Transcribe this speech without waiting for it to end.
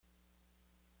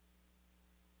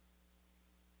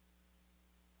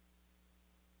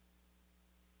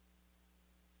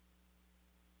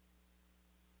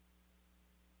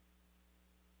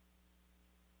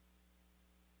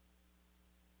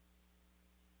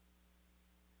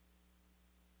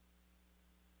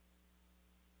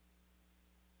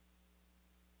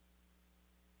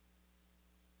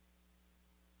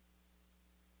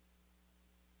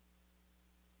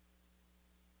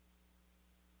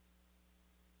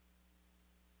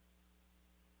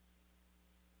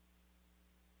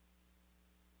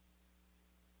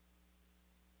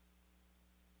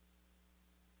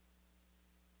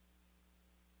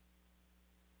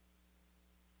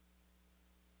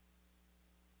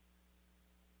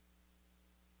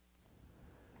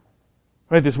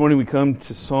All right, this morning we come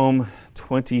to Psalm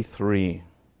 23.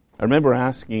 I remember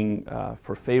asking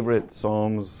for favorite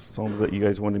psalms that you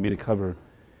guys wanted me to cover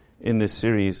in this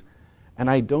series, and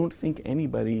I don't think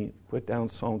anybody put down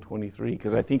Psalm 23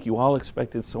 because I think you all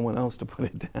expected someone else to put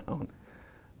it down.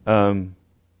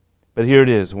 But here it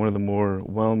is, one of the more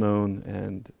well-known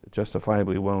and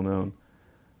justifiably well-known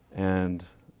and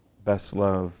best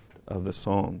loved of the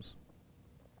Psalms.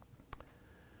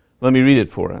 Let me read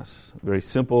it for us. Very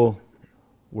simple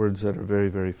words that are very,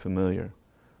 very familiar.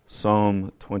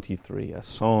 Psalm 23, a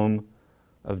psalm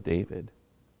of David.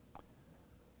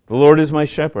 The Lord is my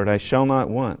shepherd, I shall not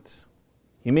want.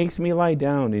 He makes me lie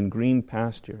down in green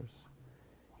pastures.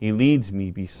 He leads me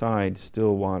beside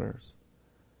still waters.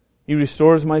 He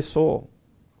restores my soul.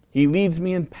 He leads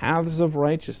me in paths of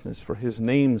righteousness for his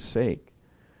name's sake.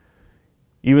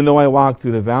 Even though I walk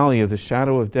through the valley of the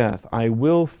shadow of death, I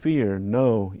will fear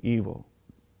no evil.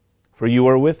 For you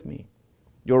are with me.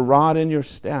 Your rod and your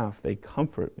staff, they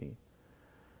comfort me.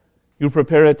 You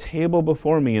prepare a table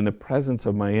before me in the presence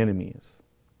of my enemies.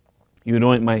 You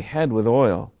anoint my head with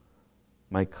oil.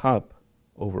 My cup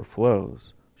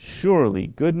overflows. Surely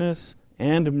goodness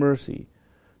and mercy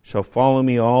shall follow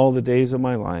me all the days of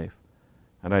my life,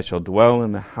 and I shall dwell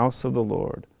in the house of the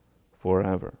Lord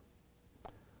forever.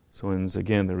 So ends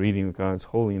again the reading of God's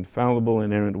holy, infallible,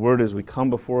 inerrant word as we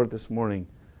come before it this morning.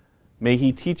 May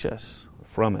he teach us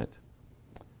from it.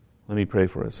 Let me pray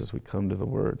for us as we come to the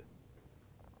Word.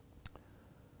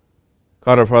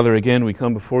 God our Father, again we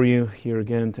come before you here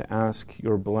again to ask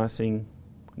your blessing.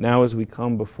 Now as we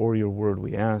come before your Word,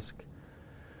 we ask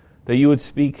that you would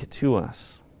speak to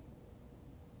us.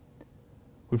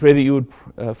 We pray that you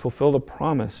would fulfill the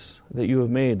promise that you have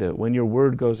made, that when your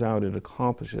Word goes out, it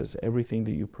accomplishes everything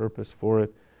that you purpose for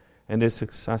it and is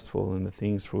successful in the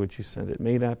things for which you sent it.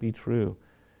 May that be true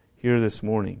here this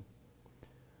morning.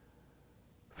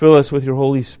 Fill us with your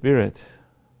Holy Spirit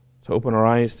to open our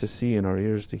eyes to see and our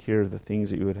ears to hear the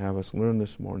things that you would have us learn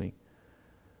this morning.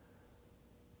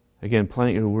 Again,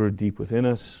 plant your word deep within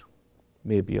us.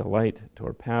 May it be a light to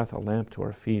our path, a lamp to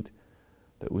our feet,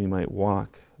 that we might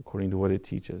walk according to what it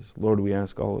teaches. Lord, we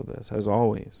ask all of this, as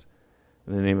always,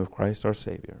 in the name of Christ our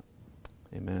Savior.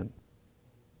 Amen.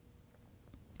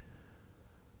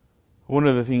 One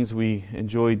of the things we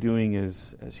enjoy doing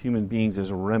as human beings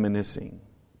is reminiscing.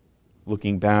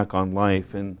 Looking back on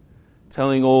life and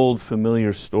telling old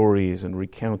familiar stories and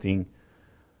recounting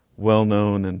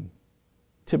well-known and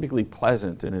typically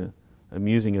pleasant and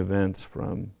amusing events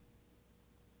from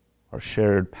our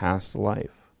shared past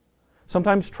life.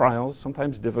 Sometimes trials,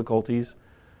 sometimes difficulties,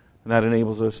 and that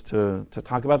enables us to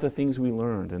talk about the things we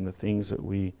learned and the things that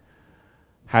we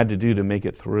had to do to make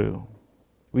it through.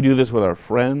 We do this with our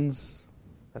friends.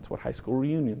 That's what high school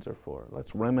reunions are for.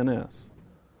 Let's reminisce.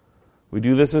 We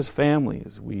do this as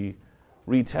families. We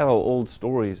retell old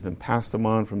stories, then pass them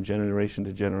on from generation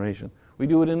to generation. We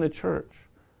do it in the church.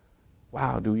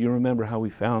 Wow, do you remember how we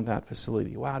found that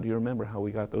facility? Wow, do you remember how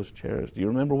we got those chairs? Do you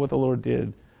remember what the Lord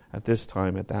did at this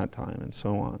time, at that time, and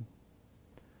so on?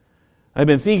 I've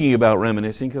been thinking about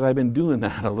reminiscing because I've been doing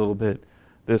that a little bit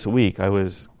this week. I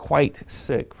was quite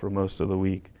sick for most of the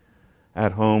week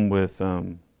at home with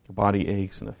body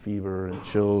aches and a fever and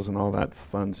chills and all that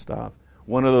fun stuff.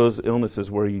 One of those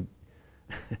illnesses where you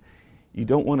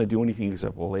don't want to do anything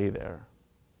except lay there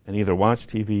and either watch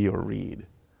TV or read.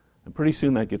 And pretty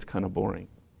soon that gets kind of boring.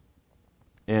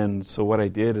 And so what I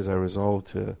did is I resolved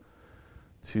to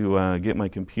get my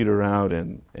computer out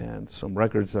and some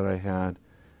records that I had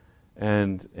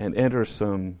and enter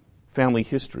some family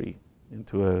history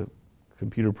into a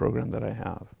computer program that I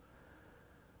have.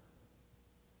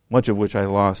 Much of which I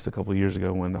lost a couple of years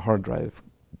ago when the hard drive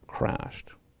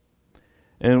crashed.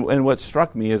 And what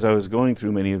struck me as I was going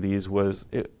through many of these was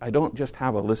I don't just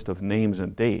have a list of names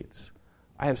and dates.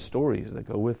 I have stories that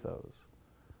go with those.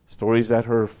 Stories that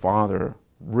her father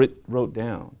wrote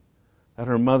down, that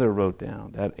her mother wrote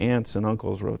down, that aunts and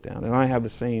uncles wrote down. And I have the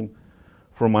same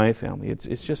for my family.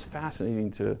 It's just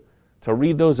fascinating to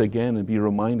read those again and be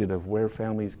reminded of where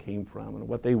families came from and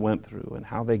what they went through and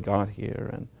how they got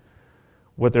here and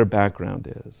what their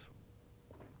background is.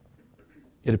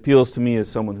 It appeals to me as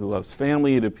someone who loves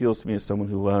family. It appeals to me as someone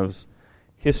who loves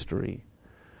history.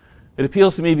 It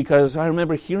appeals to me because I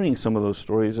remember hearing some of those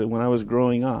stories when I was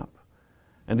growing up.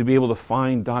 And to be able to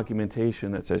find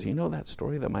documentation that says, you know that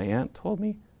story that my aunt told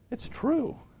me? It's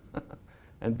true.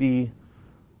 And be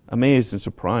amazed and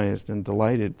surprised and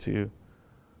delighted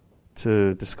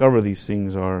to discover these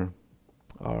things are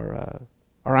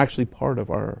actually part of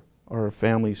our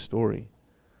family story.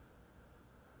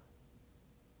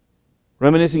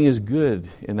 Reminiscing is good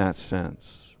in that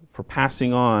sense for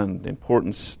passing on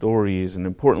important stories and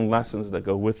important lessons that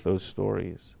go with those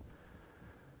stories.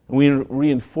 And we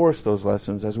reinforce those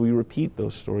lessons as we repeat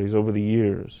those stories over the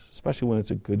years, especially when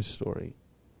it's a good story.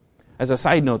 As a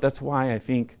side note, that's why I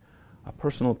think a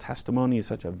personal testimony is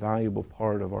such a valuable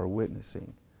part of our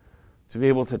witnessing. To be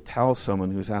able to tell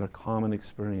someone who's had a common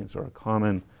experience or a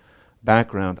common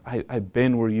background, I've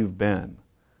been where you've been,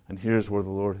 and here's where the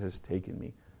Lord has taken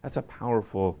me. That's a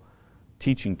powerful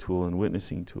teaching tool and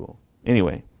witnessing tool.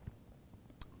 Anyway,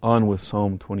 on with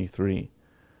Psalm 23.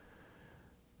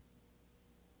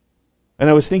 And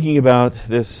I was thinking about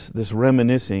this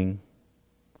reminiscing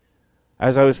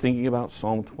as I was thinking about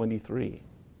Psalm 23.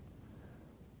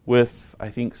 With, I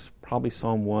think, probably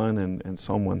Psalm 1 and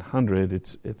Psalm 100,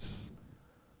 it's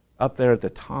up there at the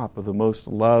top of the most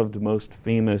loved, most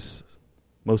famous,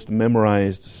 most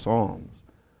memorized Psalms.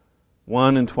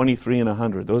 1 and 23 and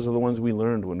 100. Those are the ones we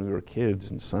learned when we were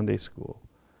kids in Sunday school.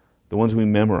 The ones we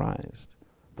memorized.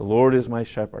 The Lord is my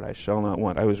shepherd, I shall not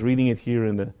want. I was reading it here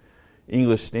in the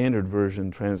English Standard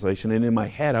Version translation, and in my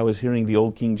head I was hearing the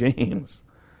Old King James.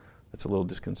 That's a little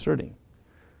disconcerting.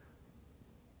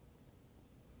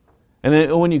 And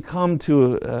then when you come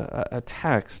to a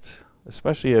text,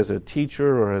 especially as a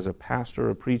teacher or as a pastor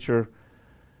or preacher,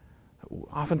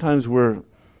 oftentimes we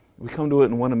come to it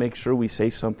and want to make sure we say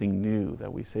something new,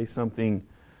 that we say something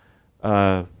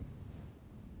not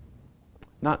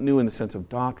new in the sense of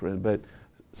doctrine, but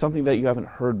something that you haven't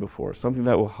heard before, something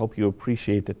that will help you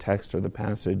appreciate the text or the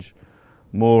passage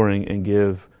more and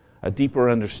give a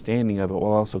deeper understanding of it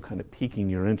while also kind of piquing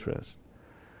your interest.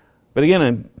 But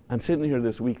again, I'm sitting here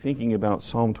this week thinking about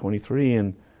Psalm 23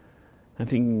 and I'm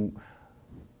thinking,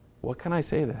 what can I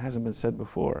say that hasn't been said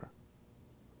before?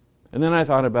 And then I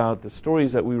thought about the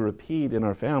stories that we repeat in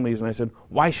our families, and I said,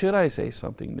 why should I say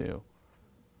something new?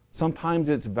 Sometimes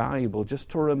it's valuable just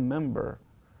to remember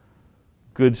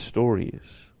good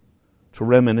stories, to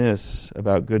reminisce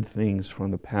about good things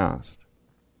from the past.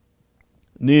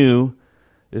 New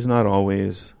is not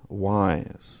always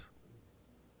wise.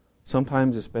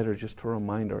 Sometimes it's better just to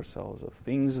remind ourselves of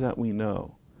things that we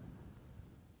know,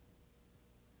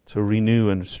 to renew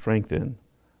and strengthen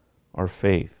our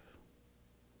faith.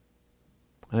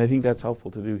 And I think that's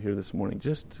helpful to do here this morning,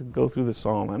 just to go through the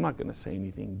psalm. I'm not going to say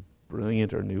anything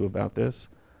brilliant or new about this,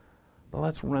 but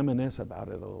let's reminisce about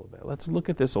it a little bit. Let's look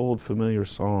at this old familiar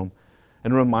psalm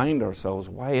and remind ourselves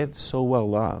why it's so well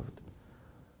loved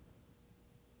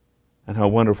and how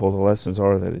wonderful the lessons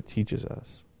are that it teaches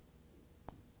us.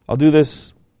 I'll do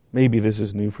this, maybe this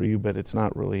is new for you, but it's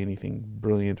not really anything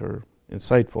brilliant or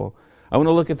insightful. I want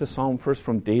to look at the psalm first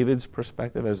from David's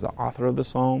perspective as the author of the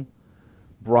psalm,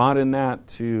 broaden that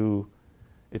to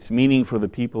its meaning for the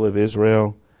people of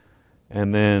Israel,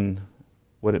 and then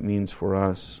what it means for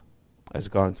us as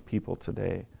God's people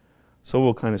today. So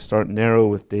we'll kind of start narrow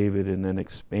with David and then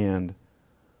expand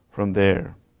from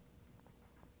there.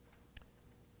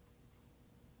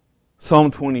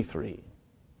 Psalm 23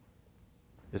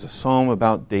 is a psalm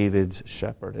about David's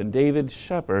shepherd. And David's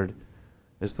shepherd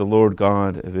is the Lord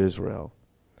God of Israel.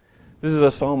 This is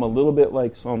a psalm a little bit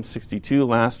like Psalm 62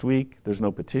 last week. There's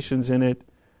no petitions in it.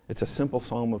 It's a simple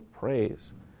psalm of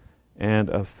praise and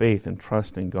of faith and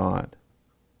trust in God.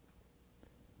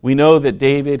 We know that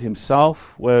David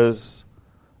himself was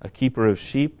a keeper of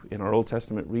sheep. In our Old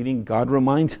Testament reading, God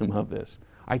reminds him of this.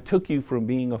 I took you from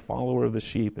being a follower of the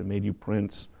sheep and made you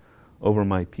prince over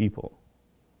my people.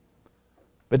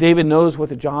 But David knows what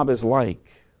the job is like.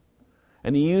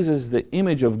 And he uses the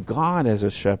image of God as a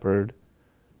shepherd,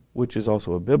 which is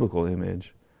also a biblical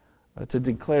image, to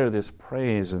declare this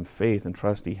praise and faith and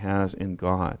trust he has in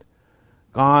God.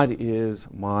 God is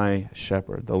my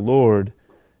shepherd. The Lord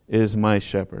is my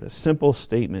shepherd. A simple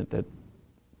statement that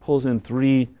pulls in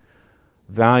three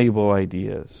valuable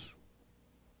ideas.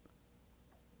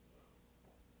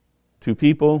 Two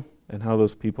people and how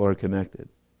those people are connected.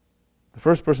 The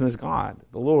first person is God,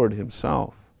 the Lord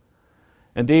himself.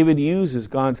 And David uses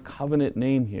God's covenant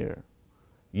name here.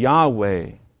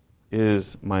 Yahweh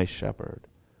is my shepherd.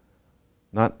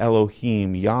 Not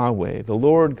Elohim, Yahweh, the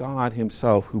Lord God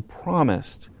himself, who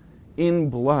promised in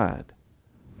blood,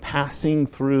 passing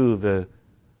through the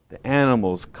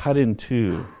animals cut in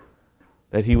two,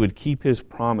 that he would keep his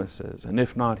promises, and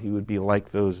if not, he would be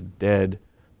like those dead,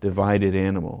 divided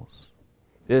animals.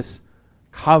 This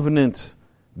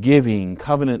covenant-giving,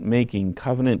 covenant-making,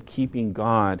 covenant-keeping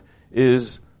God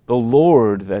is the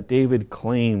Lord that David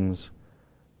claims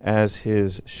as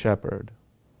his shepherd.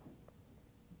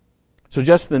 So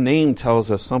just the name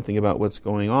tells us something about what's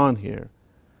going on here.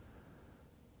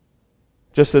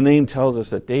 Just the name tells us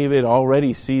that David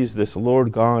already sees this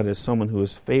Lord God as someone who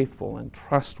is faithful and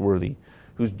trustworthy,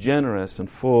 who's generous and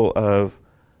full of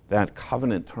that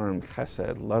covenant term,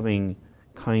 chesed, loving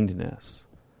kindness.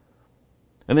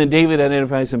 And then David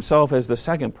identifies himself as the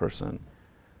second person,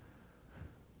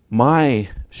 my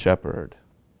shepherd.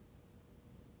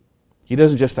 He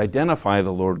doesn't just identify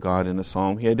the Lord God in the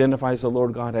psalm, he identifies the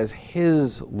Lord God as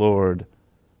his Lord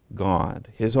God,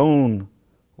 his own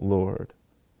Lord.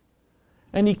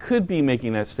 And he could be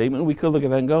making that statement. We could look at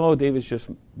that and go, oh, David's just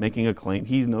making a claim.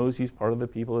 He knows he's part of the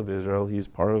people of Israel. He's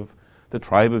part of the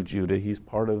tribe of Judah. He's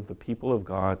part of the people of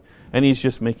God. And he's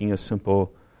just making a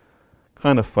simple,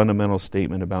 kind of fundamental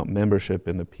statement about membership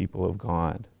in the people of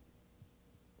God.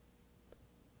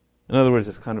 In other words,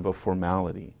 it's kind of a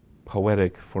formality,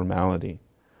 poetic formality.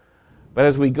 But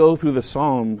as we go through the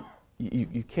psalm,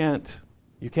 you can't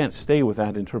stay with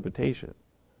that interpretation.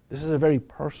 This is a very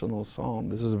personal psalm.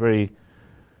 This is a very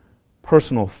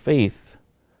personal faith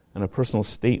and a personal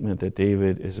statement that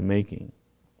David is making.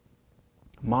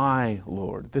 My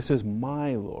Lord. This is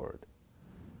my Lord.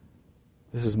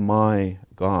 This is my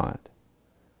God.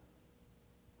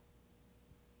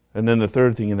 And then the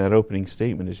third thing in that opening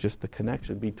statement is just the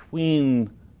connection between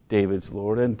David's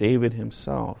Lord and David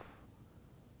himself.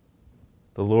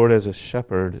 The Lord as a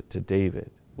shepherd to David,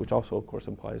 which also, of course,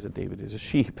 implies that David is a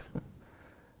sheep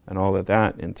and all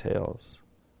that entails.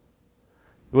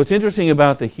 What's interesting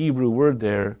about the Hebrew word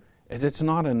there is it's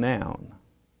not a noun.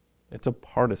 It's a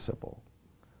participle.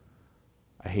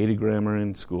 I hated grammar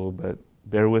in school, but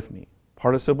bear with me.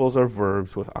 Participles are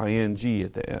verbs with ing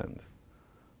at the end.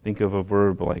 Think of a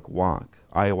verb like walk.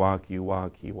 I walk, you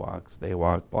walk, he walks, they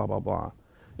walk, blah, blah, blah.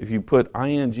 If you put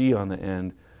ing on the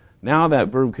end, now that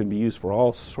verb can be used for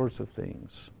all sorts of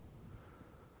things.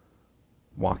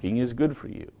 Walking is good for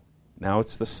you. Now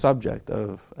it's the subject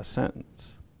of a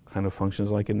sentence. Kind of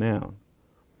functions like a noun.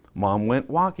 Mom went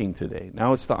walking today.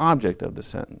 Now it's the object of the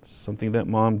sentence, something that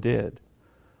mom did.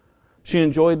 She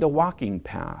enjoyed the walking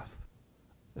path.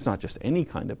 It's not just any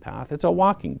kind of path, it's a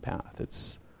walking path.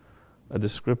 It's a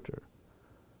descriptor.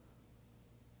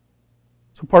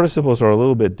 So participles are a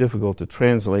little bit difficult to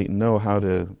translate and know how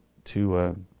to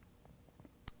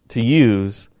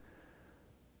use.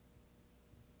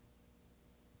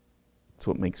 It's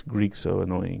what makes Greek so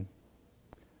annoying.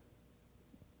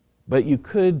 But you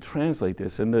could translate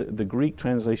this, and the Greek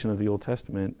translation of the Old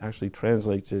Testament actually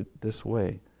translates it this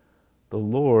way. The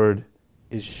Lord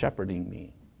is shepherding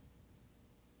me.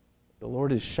 The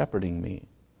Lord is shepherding me.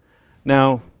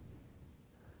 Now,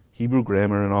 Hebrew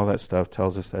grammar and all that stuff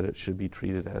tells us that it should be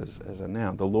treated as a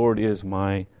noun. The Lord is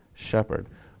my shepherd.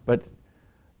 But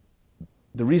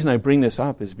the reason I bring this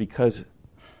up is because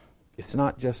it's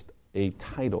not just a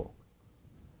title.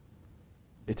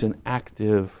 It's an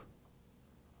active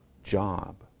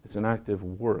job. It's an active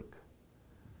work.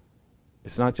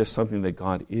 It's not just something that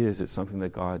God is, it's something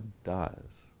that God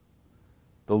does.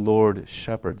 The Lord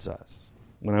shepherds us.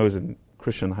 When I was in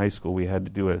Christian high school, we had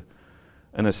to do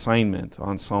an assignment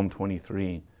on Psalm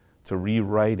 23 to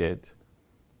rewrite it,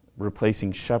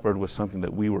 replacing shepherd with something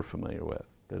that we were familiar with.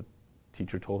 The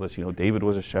teacher told us, David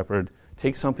was a shepherd.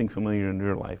 Take something familiar in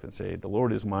your life and say, the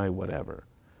Lord is my whatever.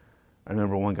 I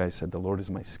remember one guy said, the Lord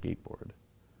is my skateboard.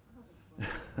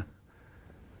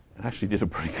 I actually did a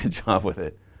pretty good job with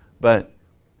it. But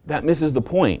that misses the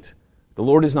point. The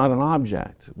Lord is not an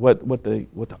object. What the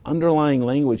underlying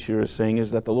language here is saying is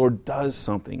that the Lord does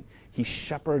something. He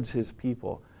shepherds his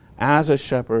people. As a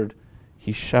shepherd,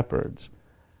 he shepherds.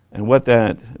 And what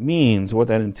that means, what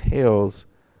that entails,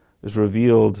 is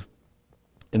revealed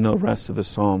in the rest of the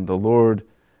psalm. The Lord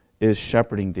is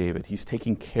shepherding David. He's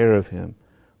taking care of him,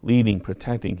 leading,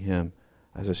 protecting him,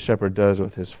 as a shepherd does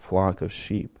with his flock of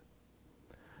sheep.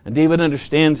 And David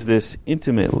understands this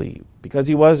intimately because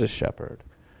he was a shepherd.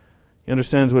 He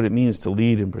understands what it means to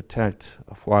lead and protect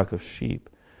a flock of sheep.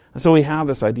 And so we have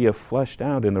this idea fleshed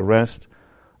out in the rest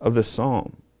of the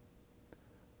psalm.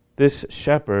 This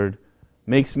shepherd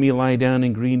makes me lie down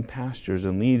in green pastures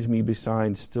and leads me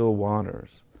beside still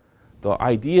waters. The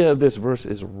idea of this verse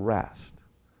is rest.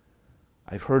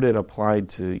 I've heard it applied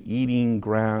to eating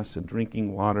grass and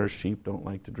drinking water. Sheep don't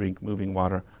like to drink moving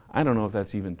water. I don't know if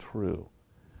that's even true.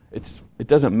 It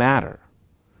doesn't matter.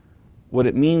 What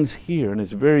it means here, and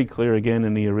it's very clear again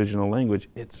in the original language,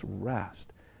 it's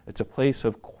rest. It's a place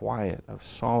of quiet, of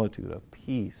solitude, of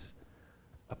peace,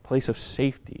 a place of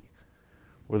safety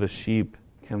where the sheep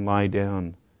can lie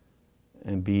down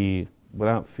and be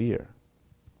without fear.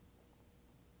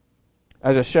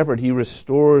 As a shepherd, he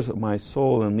restores my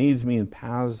soul and leads me in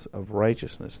paths of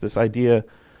righteousness. This idea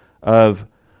of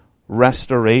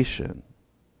restoration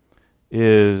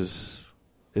is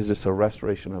Is this a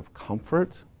restoration of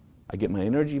comfort? I get my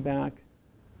energy back.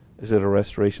 Is it a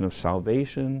restoration of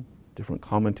salvation? Different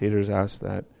commentators ask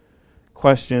that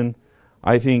question.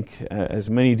 I think, as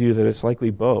many do, that it's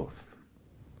likely both.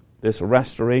 This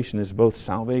restoration is both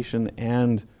salvation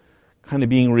and kind of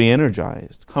being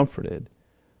re-energized, comforted,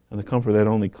 and the comfort that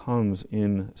only comes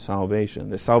in salvation.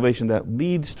 The salvation that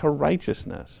leads to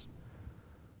righteousness,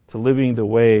 to living the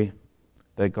way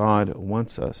that God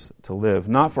wants us to live.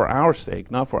 Not for our sake,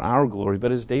 not for our glory,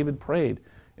 but as David prayed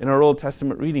in our Old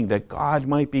Testament reading, that God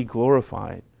might be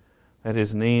glorified, that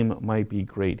His name might be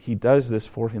great. He does this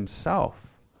for Himself.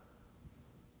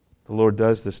 The Lord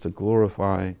does this to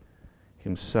glorify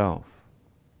Himself.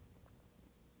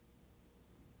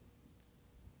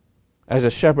 As a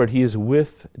shepherd, He is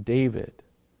with David.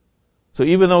 So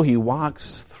even though he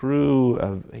walks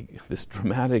through this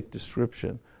dramatic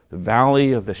description, the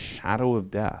valley of the shadow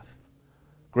of death,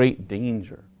 great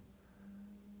danger.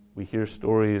 We hear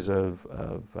stories of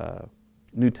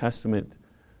New Testament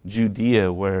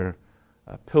Judea where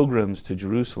pilgrims to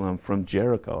Jerusalem from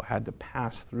Jericho had to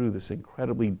pass through this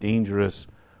incredibly dangerous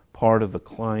part of the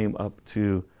climb up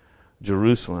to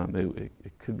Jerusalem.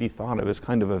 It could be thought of as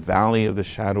kind of a valley of the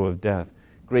shadow of death.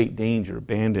 Great danger,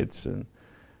 bandits and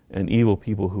evil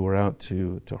people who were out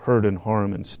to hurt and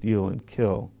harm and steal and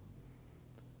kill.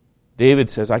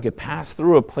 David says, I could pass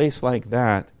through a place like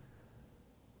that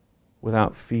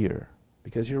without fear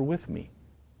because you're with me.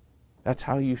 That's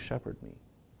how you shepherd me.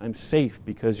 I'm safe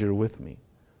because you're with me.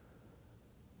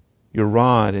 Your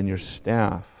rod and your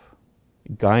staff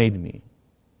guide me.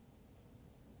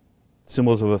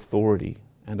 Symbols of authority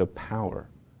and of power.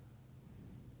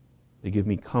 They give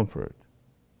me comfort.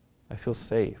 I feel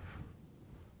safe.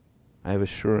 I have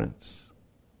assurance.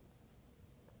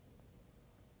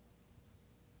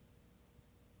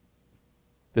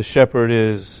 The shepherd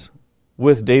is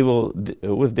with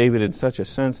David in such a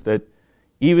sense that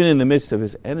even in the midst of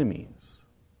his enemies,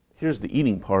 here's the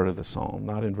eating part of the psalm,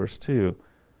 not in verse 2.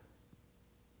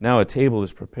 Now a table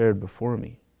is prepared before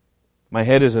me. My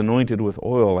head is anointed with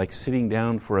oil like sitting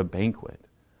down for a banquet.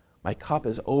 My cup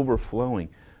is overflowing.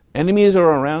 Enemies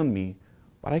are around me,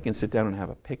 but I can sit down and have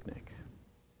a picnic.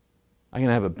 I can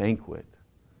have a banquet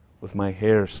with my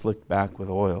hair slicked back with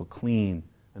oil, clean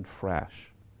and fresh.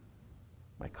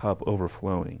 My cup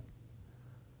overflowing.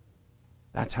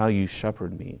 That's how you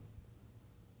shepherd me,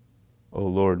 O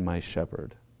Lord, my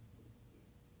shepherd.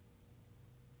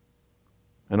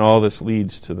 And all this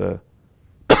leads to the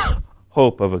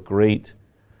hope of a great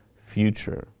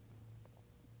future.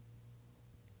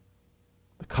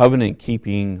 The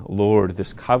covenant-keeping Lord,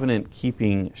 this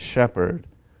covenant-keeping shepherd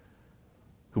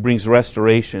who brings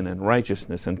restoration and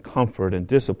righteousness and comfort and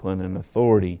discipline and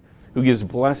authority, who gives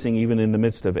blessing even in the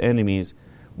midst of enemies,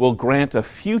 will grant a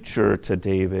future to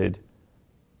David,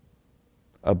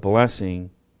 a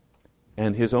blessing,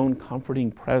 and His own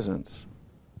comforting presence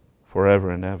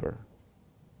forever and ever.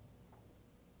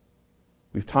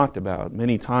 We've talked about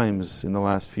many times in the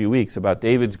last few weeks about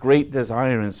David's great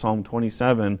desire in Psalm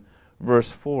 27,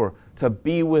 verse 4, to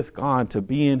be with God, to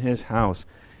be in His house.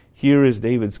 Here is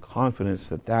David's confidence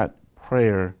that that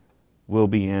prayer will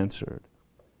be answered.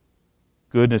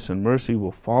 Goodness and mercy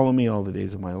will follow me all the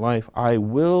days of my life. I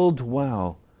will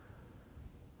dwell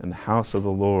in the house of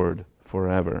the Lord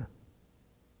forever.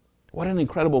 What an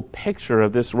incredible picture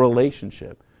of this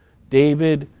relationship.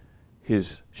 David,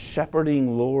 his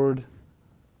shepherding Lord,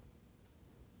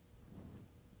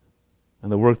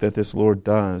 and the work that this Lord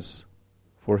does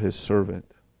for His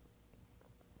servant.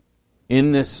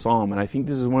 In this psalm, and I think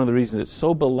this is one of the reasons it's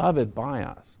so beloved by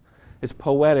us, it's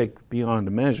poetic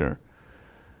beyond measure,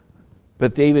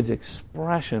 but David's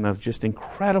expression of just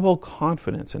incredible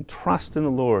confidence and trust in the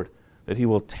Lord that He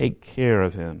will take care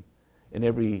of him in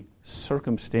every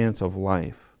circumstance of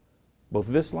life, both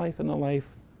this life and the life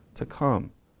to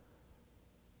come.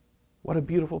 What a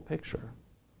beautiful picture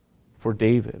for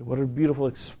David. What a beautiful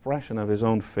expression of his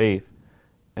own faith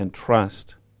and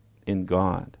trust in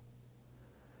God.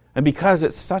 And because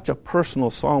it's such a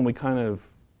personal psalm, we kind of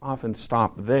often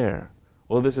stop there.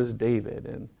 Well, this is David,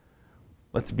 and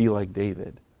let's be like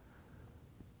David.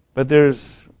 But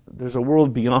there's a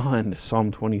world beyond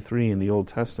Psalm 23 in the Old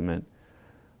Testament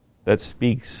that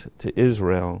speaks to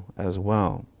Israel as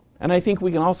well. And I think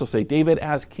we can also say David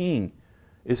as king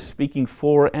is speaking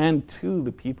for and to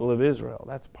the people of Israel.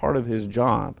 That's part of his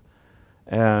job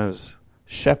as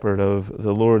shepherd of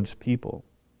the Lord's people,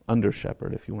 under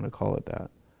shepherd, if you want to call it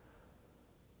that.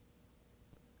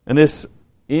 And this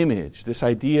image, this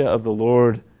idea of the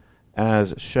Lord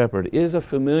as shepherd, is a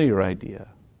familiar idea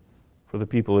for the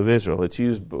people of Israel. It's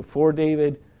used before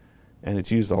David, and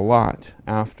it's used a lot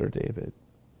after David.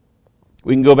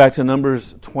 We can go back to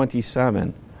Numbers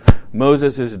 27.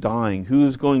 Moses is dying.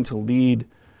 Who's going to lead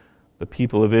the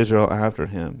people of Israel after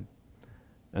him?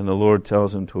 And the Lord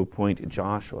tells him to appoint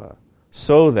Joshua,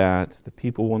 so that the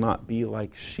people will not be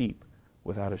like sheep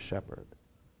without a shepherd.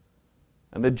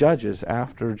 And the judges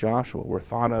after Joshua were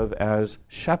thought of as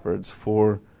shepherds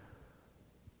for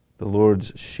the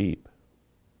Lord's sheep.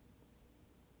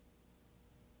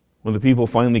 When the people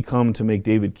finally come to make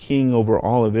David king over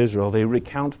all of Israel, they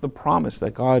recount the promise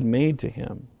that God made to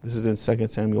him. This is in 2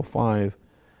 Samuel 5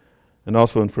 and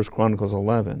also in 1 Chronicles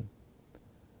 11.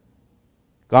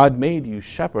 God made you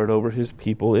shepherd over his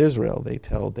people Israel, they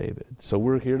tell David. So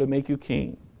we're here to make you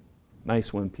king.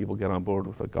 Nice when people get on board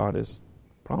with what God is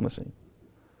promising.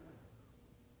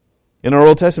 In our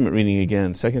Old Testament reading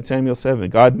again, 2 Samuel 7,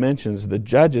 God mentions the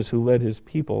judges who led his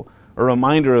people, a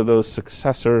reminder of those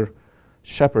successor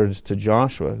shepherds to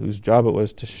Joshua, whose job it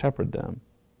was to shepherd them.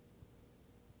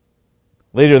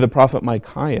 Later, the prophet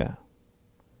Micaiah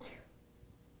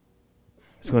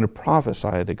is going to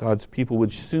prophesy that God's people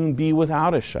would soon be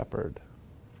without a shepherd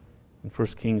in 1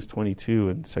 Kings 22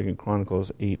 and 2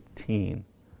 Chronicles 18.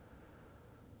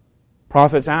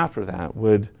 Prophets after that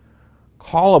would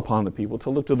call upon the people to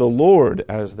look to the Lord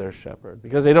as their shepherd,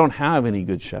 because they don't have any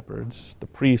good shepherds. The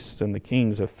priests and the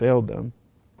kings have failed them.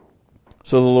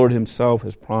 So the Lord himself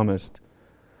has promised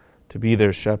to be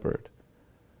their shepherd.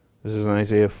 This is in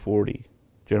Isaiah 40,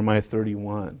 Jeremiah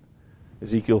 31,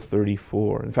 Ezekiel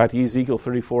 34. In fact, Ezekiel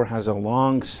 34 has a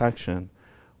long section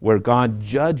where God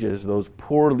judges those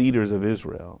poor leaders of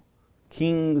Israel,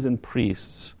 kings and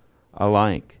priests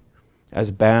alike,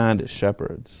 as bad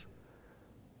shepherds.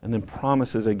 And then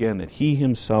promises again that he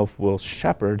himself will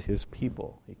shepherd his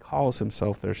people. He calls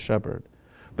himself their shepherd.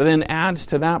 But then adds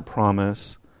to that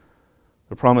promise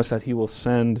the promise that he will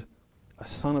send a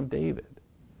son of David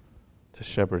to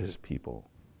shepherd his people.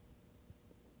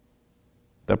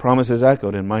 That promise is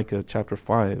echoed in Micah chapter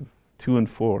 5, 2 and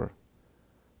 4.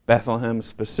 Bethlehem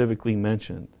specifically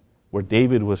mentioned, where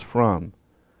David was from,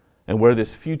 and where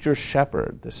this future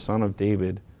shepherd, the son of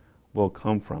David, will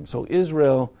come from. So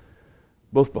Israel,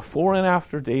 both before and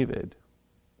after David,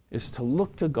 is to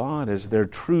look to God as their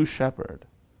true shepherd,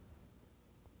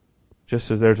 just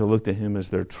as they're to look to him as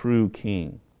their true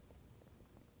king.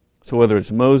 So whether it's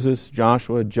Moses,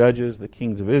 Joshua, judges, the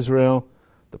kings of Israel,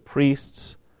 the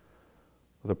priests,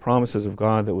 or the promises of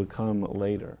God that would come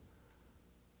later,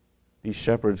 these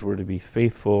shepherds were to be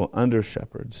faithful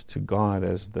under-shepherds to God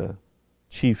as the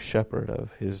chief shepherd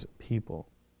of his people.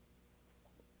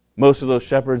 Most of those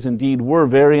shepherds indeed were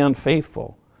very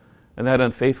unfaithful, and that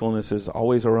unfaithfulness is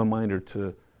always a reminder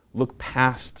to look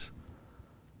past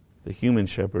the human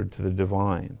shepherd to the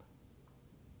divine.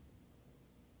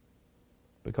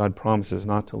 But God promises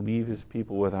not to leave his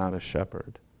people without a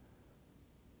shepherd,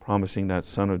 promising that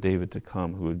son of David to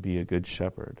come who would be a good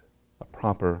shepherd, a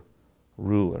proper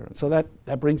ruler. And so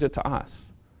that brings it to us.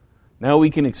 Now we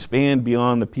can expand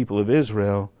beyond the people of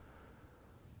Israel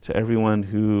to everyone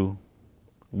who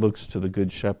looks to the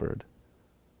good shepherd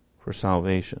for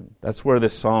salvation. That's where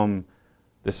this psalm,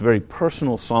 this very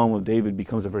personal psalm of David,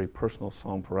 becomes a very personal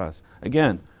psalm for us.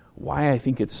 Again, why I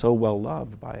think it's so well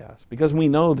loved by us. Because we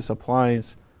know this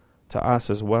applies to us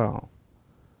as well.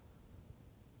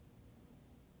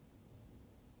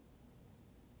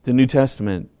 The New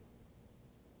Testament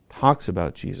talks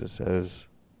about Jesus as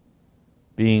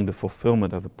being the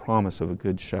fulfillment of the promise of a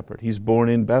good shepherd. He's born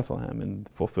in Bethlehem in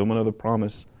fulfillment of the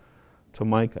promise to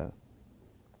Micah.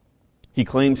 He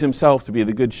claims himself to be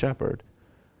the good shepherd.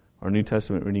 Our New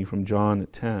Testament reading from John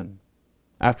 10.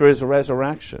 After his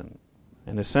resurrection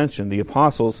and ascension, the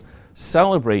apostles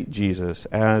celebrate Jesus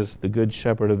as the good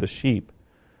shepherd of the sheep.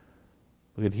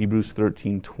 Look at Hebrews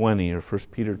 13:20 or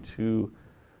 1 Peter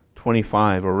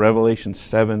 2:25 or Revelation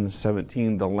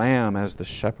 7:17, the Lamb as the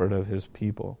shepherd of his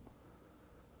people.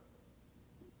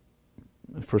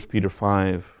 1 Peter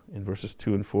 5 in verses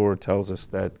 2 and 4 tells us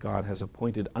that God has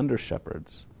appointed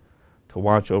under-shepherds to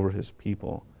watch over his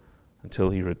people until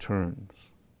he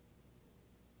returns.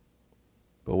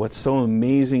 But what's so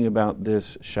amazing about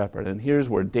this shepherd, and here's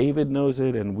where David knows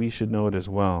it and we should know it as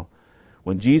well.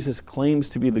 When Jesus claims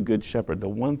to be the good shepherd, the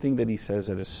one thing that he says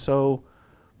that is so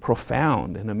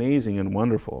profound and amazing and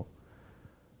wonderful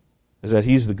is that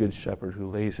he's the good shepherd who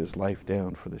lays his life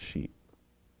down for the sheep.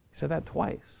 He said that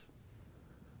twice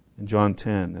in John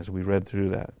 10 as we read through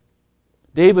that.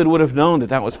 David would have known that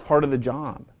that was part of the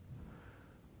job.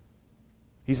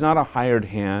 He's not a hired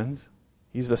hand.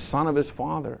 He's the son of his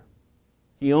father.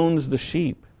 He owns the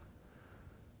sheep.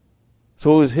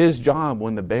 So it was his job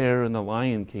when the bear and the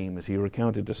lion came, as he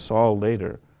recounted to Saul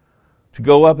later, to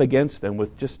go up against them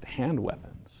with just hand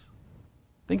weapons.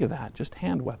 Think of that, just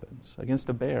hand weapons against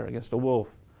a bear, against a wolf,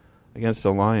 against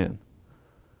a lion.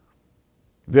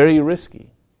 Very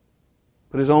risky.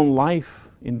 Put his own life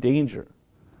in danger.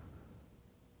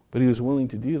 But he was willing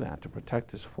to do that to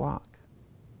protect his flock.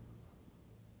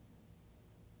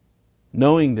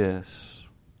 Knowing this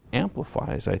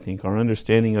amplifies, I think, our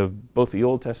understanding of both the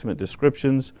Old Testament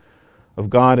descriptions of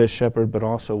God as shepherd, but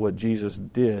also what Jesus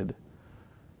did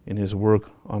in his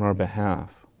work on our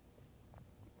behalf.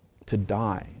 To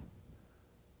die.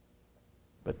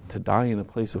 But to die in the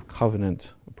place of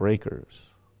covenant breakers.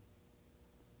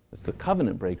 It's the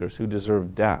covenant breakers who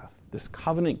deserve death. This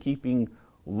covenant-keeping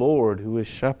Lord who is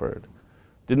shepherd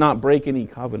did not break any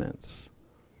covenants.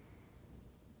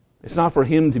 It's not for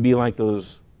him to be like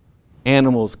those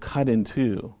animals cut in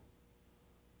two,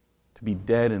 to be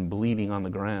dead and bleeding on the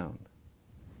ground.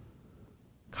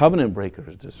 Covenant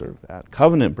breakers deserve that.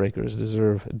 Covenant breakers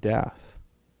deserve death.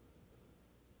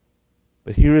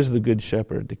 But here is the Good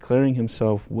Shepherd declaring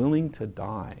himself willing to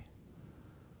die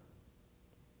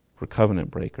for covenant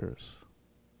breakers.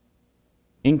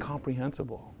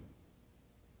 Incomprehensible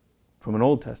from an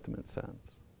Old Testament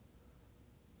sense.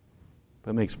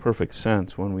 But makes perfect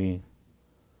sense when we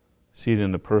see it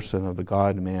in the person of the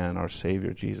God-man, our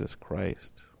Savior, Jesus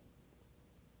Christ,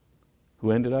 who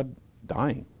ended up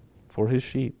dying for his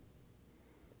sheep.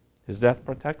 His death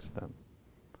protects them.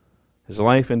 His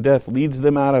life and death leads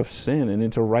them out of sin and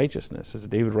into righteousness, as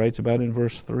David writes about in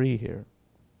verse 3 here.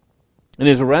 And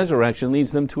his resurrection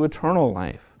leads them to eternal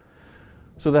life,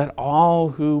 so that all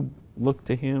who look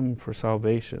to him for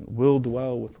salvation will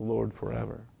dwell with the Lord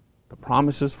forever. The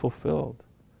promise is fulfilled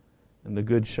in the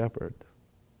Good Shepherd,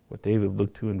 what David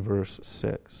looked to in verse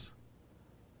 6.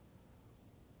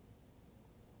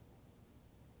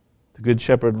 The Good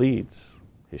Shepherd leads.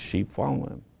 His sheep follow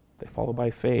him. They follow by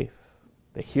faith.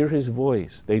 They hear his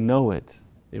voice. They know it.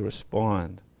 They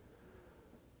respond.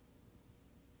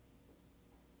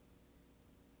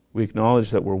 We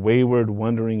acknowledge that we're wayward,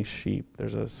 wandering sheep.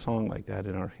 There's a song like that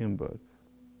in our hymn book.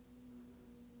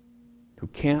 Who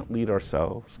can't lead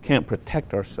ourselves, can't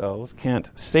protect ourselves, can't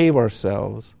save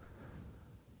ourselves.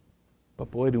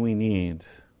 But boy, do we need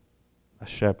a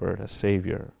shepherd, a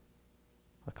Savior,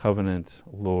 a covenant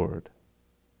Lord.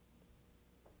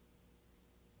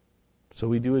 So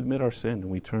we do admit our sin and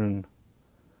we turn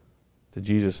to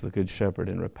Jesus, the Good Shepherd,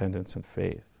 in repentance and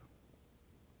faith.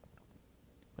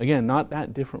 Again, not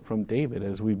that different from David.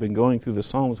 As we've been going through the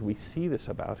Psalms, we see this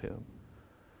about him.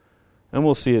 And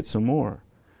we'll see it some more.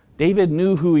 David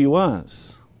knew who he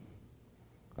was.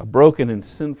 A broken and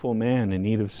sinful man in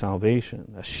need of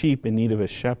salvation. A sheep in need of a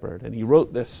shepherd. And he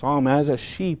wrote this psalm as a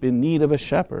sheep in need of a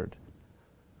shepherd.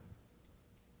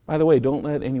 By the way, don't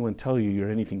let anyone tell you you're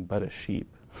anything but a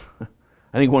sheep.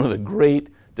 I think one of the great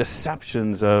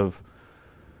deceptions of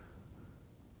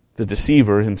the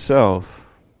deceiver himself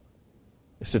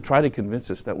is to try to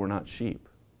convince us that we're not sheep.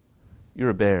 You're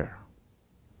a bear.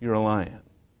 You're a lion.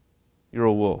 You're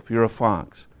a wolf. You're a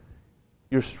fox.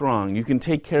 You're strong. You can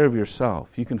take care of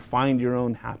yourself. You can find your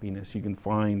own happiness. You can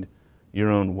find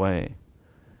your own way.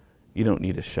 You don't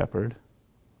need a shepherd.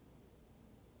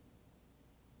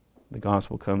 The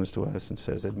gospel comes to us and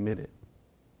says, admit it.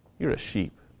 You're a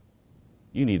sheep.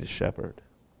 You need a shepherd.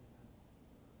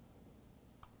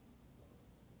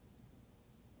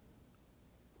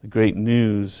 The great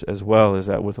news as well is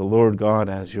that with the Lord God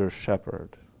as your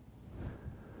shepherd,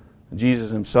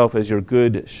 Jesus himself as your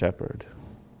good shepherd,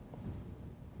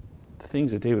 the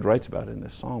things that David writes about in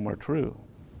this psalm are true.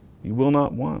 You will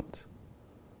not want.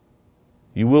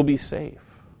 You will be safe.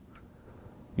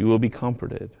 You will be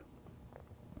comforted.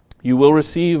 You will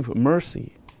receive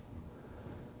mercy.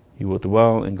 You will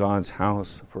dwell in God's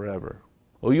house forever.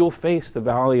 Oh, you'll face the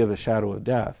valley of the shadow of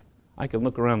death. I can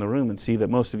look around the room and see that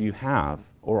most of you have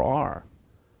or are.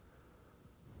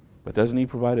 But doesn't he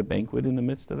provide a banquet in the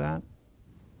midst of that?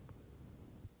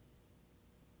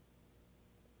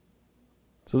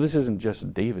 So this isn't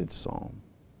just David's psalm.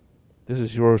 This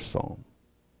is your psalm.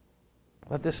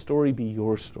 Let this story be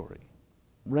your story.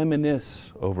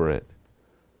 Reminisce over it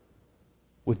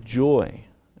with joy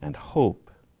and hope,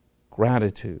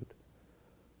 gratitude.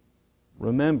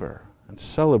 Remember and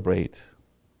celebrate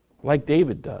like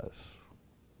David does,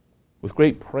 with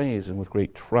great praise and with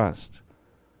great trust,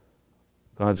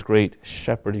 God's great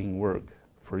shepherding work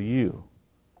for you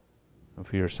and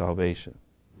for your salvation.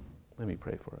 Let me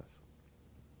pray for us.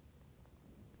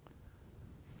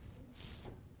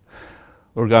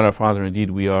 Lord God, our Father, indeed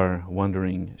we are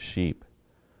wandering sheep.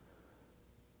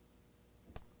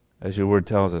 As your word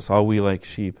tells us, all we like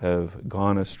sheep have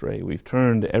gone astray. We've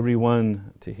turned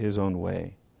everyone to his own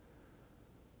way.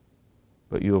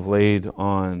 But you have laid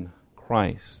on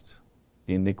Christ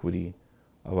the iniquity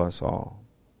of us all.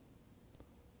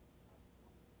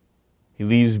 He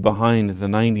leaves behind the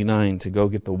 99 to go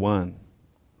get the one,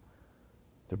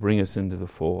 to bring us into the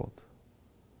fold.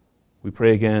 We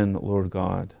pray again, Lord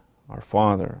God, our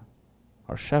Father,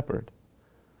 our Shepherd,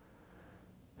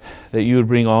 that you would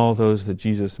bring all those that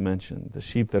Jesus mentioned, the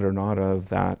sheep that are not of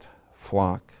that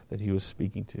flock that he was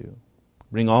speaking to.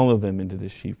 Bring all of them into the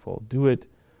sheepfold. Do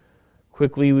it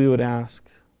quickly, we would ask.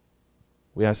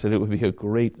 We ask that it would be a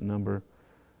great number.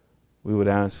 We would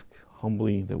ask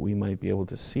humbly that we might be able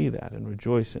to see that and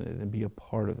rejoice in it and be a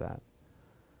part of that.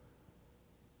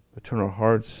 But turn our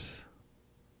hearts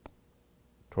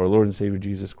to our Lord and Savior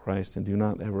Jesus Christ, and do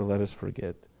not ever let us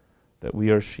forget that we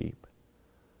are sheep.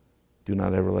 Do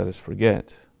not ever let us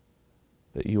forget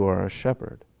that you are our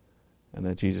shepherd and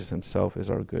that Jesus himself is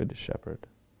our good shepherd.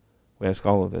 We ask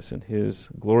all of this in his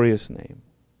glorious name.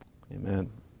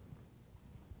 Amen.